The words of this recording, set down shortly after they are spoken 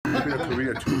been to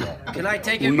Korea too long. Can I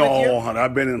take it with you? No, honey,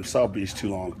 I've been in South Beach too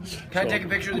long. Can I take a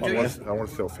picture of the two of you? I want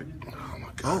a selfie. Oh my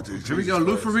God, dude. Here we go.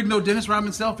 Lou Ferrigno, Dennis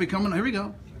Rodman selfie coming. Here we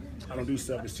go. I don't do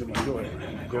selfies too much. Go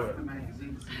ahead. Go ahead.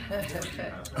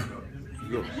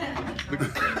 Go.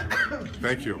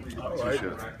 Thank you. All right.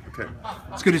 Okay.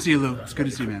 It's good to see you, Lou. It's good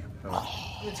to see you, man.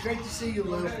 It's great to see you,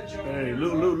 Lou. Hey,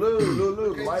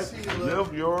 Lou.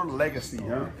 Live your legacy,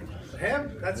 huh?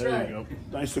 Him? That's There right. you go.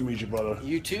 Nice to meet you, brother.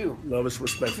 You too. Love is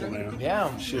respectful, man.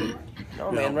 Yeah. Shit.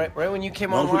 No, man. Right when you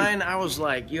came Long as we- online, I was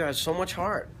like, you have so much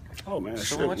heart. Oh man,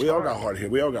 So shit. much We all heart. got heart here.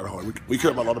 We all got heart. We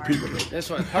care about a lot of people. Though. This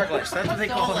one, heartless. That's what they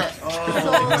call it. He's,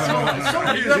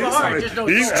 You have a heart, just no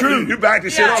soul. true. You back the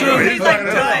shit up. true. He's He's like, backing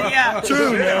it up. good, yeah.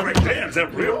 True, man. Damn, is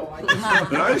that real?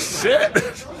 Nice shit.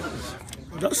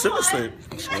 That's seriously.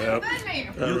 Yep.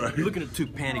 You're looking at two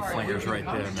panty flares right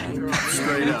there, man.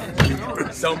 Straight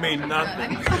up. Don't mean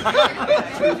nothing.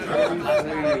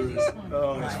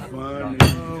 Oh, it's funny.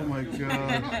 Oh my God.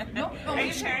 Are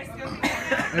you periscoping?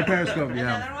 Hey, Periscope,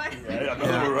 yeah. Another one?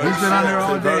 Yeah. He's been on there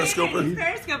all day. Periscoping. He's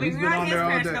periscoping. He's We been were on on his there all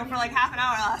day. periscope for like half an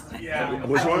hour last night. Yeah.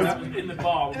 Which one? In the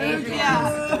ball. Yeah.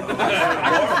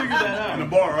 In the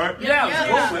bar, right?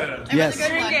 Yeah. Yes.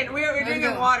 Drinking. We were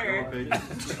drinking water.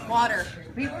 Water.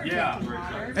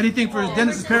 Yeah. Anything for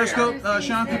Dennis's Periscope,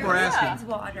 Sean? People are asking.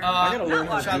 Water.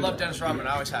 I love Dennis Rodman.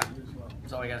 I always have.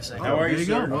 That's all I gotta say. How are There you, you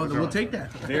go. sir? Well, we'll take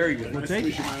that. Very good. We'll take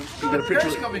it. You got a picture?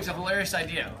 Periscoping's a hilarious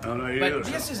idea. Oh, no, But is.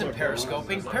 this isn't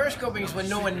periscoping. Periscoping is when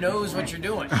no one knows what you're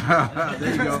doing.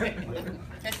 There you go.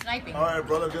 That's sniping. All right,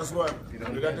 brother, guess what?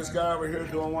 We got this guy over here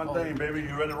doing one thing, baby.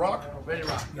 You ready to rock? Ready to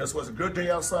rock. Guess what? It's a good day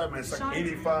outside, man. It's like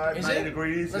 85, Is 90 it?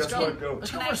 degrees. Let's Guess go. what? Go.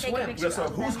 Let's go for a swim. Guess what?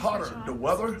 Who's hotter, the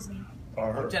weather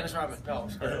or her? Dennis Rodman. No,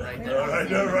 sorry, right All there. right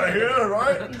there, right here,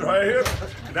 right here.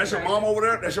 That's your mom over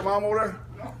there? That's your mom over there?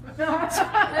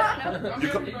 You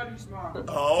come-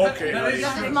 Oh, okay.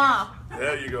 This is Mom.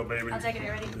 There you go, baby. I'll take it. You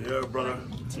ready? Yeah, brother.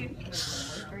 2,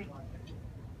 3.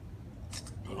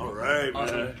 All right,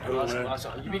 man. Cool, man.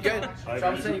 Awesome. You be good.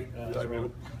 Travel safe.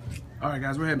 All right,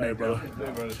 guys, we're heading Hey, back.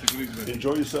 brother.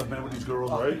 Enjoy yourself, man, with these girls,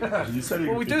 right? You said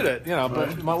Well, we do that, you know,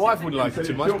 but my wife wouldn't like it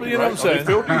too much, but filthy, you know what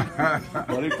I'm right? saying.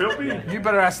 Are they filthy? You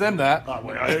better ask them that. Oh,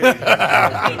 wait,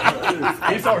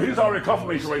 he's already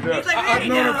confirmation right there. It's like, I've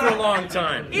known her for a long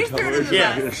time. He's third of the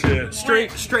Yeah. bus. Shit. Straight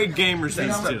gamers,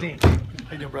 these two.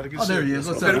 How you doing, brother? Good Oh, to see there you. he is.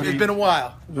 What's up? It's been a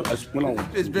while. It's been a while.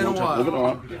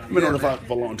 We've been on the phone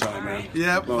for a long time, man.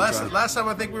 Yeah, Long time. last time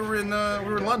I think we were in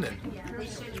London.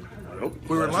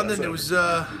 We were in London. It was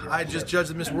I had just judged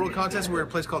the Miss World contest. We were at a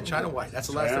place called China White. That's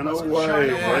the last time I China was White.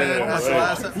 Yeah, that's the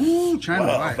last time. Ooh, China.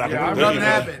 Well, White. back in Yeah, the day, nothing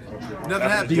man. happened. Nothing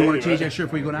happened. Do you want to change that shirt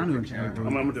before you go down to him?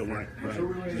 I'm gonna do it.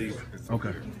 Right. Leave.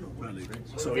 Okay.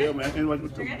 So yeah, man. Anyway,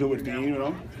 do with Dean, you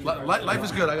know. Life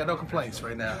is good. I got no complaints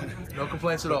right now. No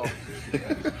complaints at all.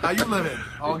 How you living?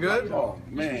 All good? Oh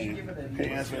man,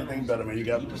 can't ask for anything better, man. You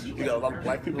got a lot of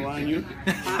black people around you.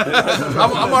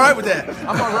 I'm all right with that. I'm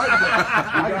all right with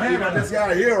that. You got this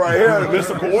guy here, right here,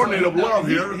 Mr. Coordinator of Love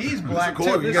here. He's black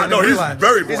Mr. too. You guys I know don't he's realize.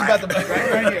 very He's black. about the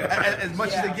right here, as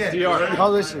much as they get. How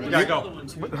listen? Gotta go.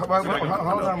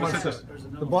 Hold on one second.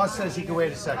 The boss says he can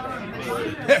wait a second.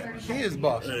 He is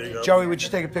boss. Joey, would you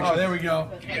take a picture? Oh, there we go.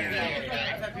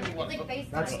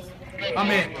 That's I'm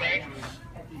in.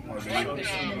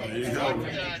 There you go.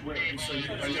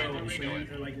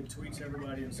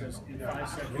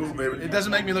 Ooh, baby. It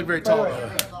doesn't make me look very tall.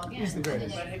 he's the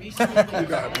greatest. You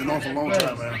got been on for a long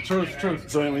time, man. Truth.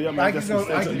 So anyway, yeah, man. I That's can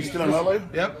go- I can- you still in LA?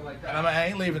 Yep. And I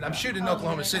ain't leaving. I'm shooting in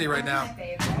Oklahoma City right now.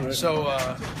 So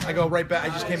I go right back. I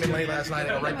just came in late last night.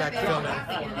 I go right back to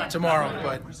filming tomorrow.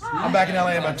 But I'm back in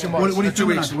LA in about 2 months. What are you 2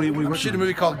 filming weeks. on? What are you I'm working shooting a on?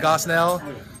 movie called Gosnell.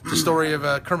 It's the story of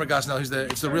Kermit Gosnell.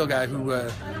 It's the real guy who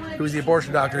was the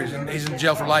abortion doctor. He's in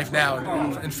jail for life now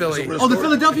in Philly. Oh, the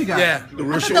Philadelphia guy. Yeah.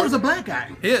 I thought that was a black guy.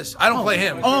 He is. I don't play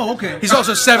him. Oh, okay. He's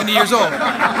also 70 years old.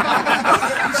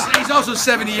 He's also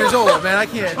 70 years old, man. I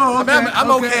can't. Oh, okay, I mean, I'm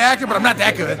okay. okay actor, but I'm not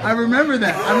that good. I remember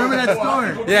that. I remember that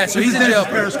story. Yeah, so This he's is in jail.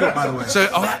 Dennis's Periscope, by the way. So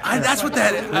that's what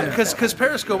that is. Because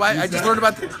Periscope, I just learned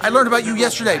about. I learned about you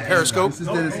yesterday. Periscope. This is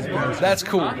Dennis's Periscope. That's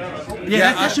cool.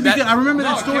 Yeah, that should be good. I remember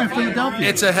that story in Philadelphia.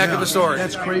 It's a heck of a story.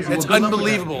 That's crazy. It's Well, good luck with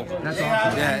unbelievable. that. That's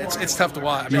awesome. Yeah, it's tough to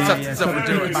watch. I mean, it's tough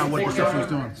to do it. About what the stuff he was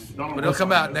doing. But it'll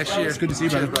come out next year. It's good to see you,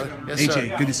 Cheers, brother. Yes, AJ,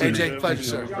 sir. good to see you, AJ, man. pleasure,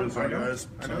 sir. Guys.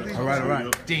 All right, all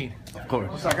right. Dean. Of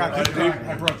course. I got this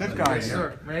guy. I brought this guy here.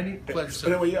 Sir, Randy, pleasure, But sir.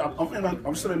 anyway, yeah,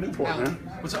 I'm still in Newport, man.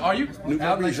 What's up? Are you? Newport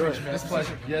Al, nice Beach, to meet right. you, man. It's a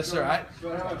pleasure. Yes, sir.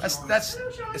 That's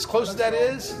as close as that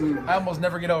is. I almost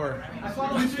never get over.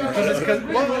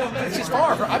 It's just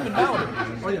far. I've been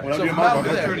down. Well, So you from out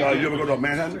there, you ever go to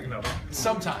Manhattan?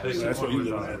 sometimes. That's what you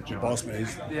live at. Your boss man.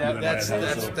 Yeah,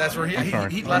 that's where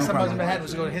he last time I was in Manhattan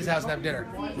was to go to his house and have dinner.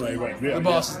 Right. Yeah,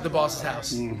 The boss's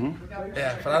house.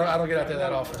 Yeah, but I don't get out there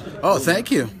that often. Oh,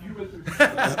 thank you. Would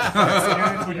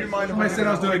you mind if Somebody said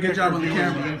I was doing a good job on the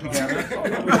camera. I've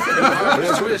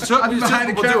I've been behind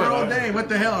the we'll do camera it. all day. What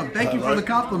the hell? Thank you for the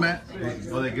compliment.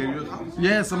 Oh, they gave you?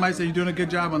 Yeah, somebody said you're doing a good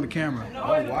job on the camera.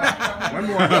 One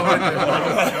more.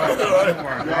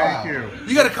 Thank you.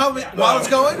 You got to comment while it's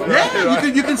going? Yeah,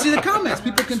 you can see the comments.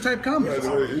 People can type comments.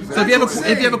 So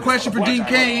if you have a question for Dean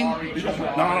Kane,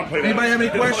 anybody have any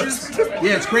questions?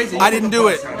 Yeah, it's crazy. I didn't do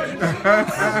it.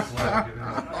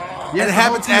 Yeah, it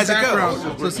happens as it goes.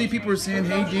 So see, people are saying,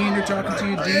 "Hey, Dean," they're talking to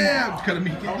you, Dean. Yeah, it's gonna be.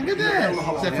 Look at that.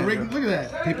 Except for Rick, look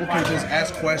at that. People can just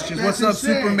ask questions. That's What's up,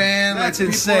 insane. Superman? That's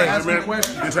Like, people are insane. asking Man,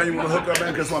 questions. anytime you want to hook up,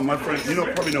 man, guess what? My friend,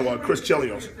 probably know Chris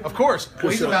Chelios. Of course.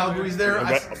 Well, he's in Malibu. He's there.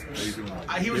 Right.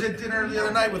 He was at dinner the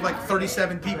other night with like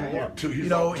 37 people. You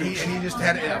know, he just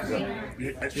had it.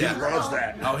 He loves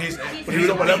that. Oh, he's But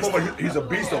he's a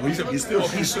beast, though.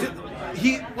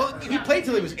 He played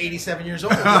till he was 87 years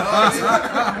old. You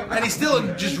know? And he's still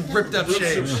in just ripped up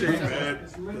shape.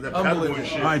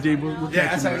 Unbelievable. All right, Dean, we'll Yeah,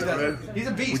 catch that's how you. he's done. He's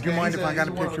a beast. Would you mind if I got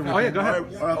a picture with Oh, you? yeah, go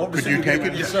ahead. Could you take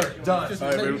it? Yes, sir. Done.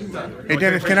 Hey,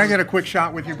 Dennis, can I get a quick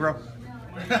shot with you, bro?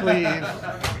 Please.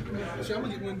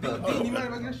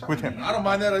 With him. I don't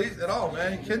mind that at all,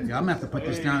 man. You kidding? Yeah, I'm gonna have to put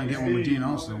this down and get one with Dean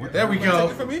also. What the There we go. All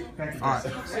right,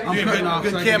 I'm Good- cutting off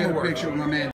good so I can camera get a work. picture with my man.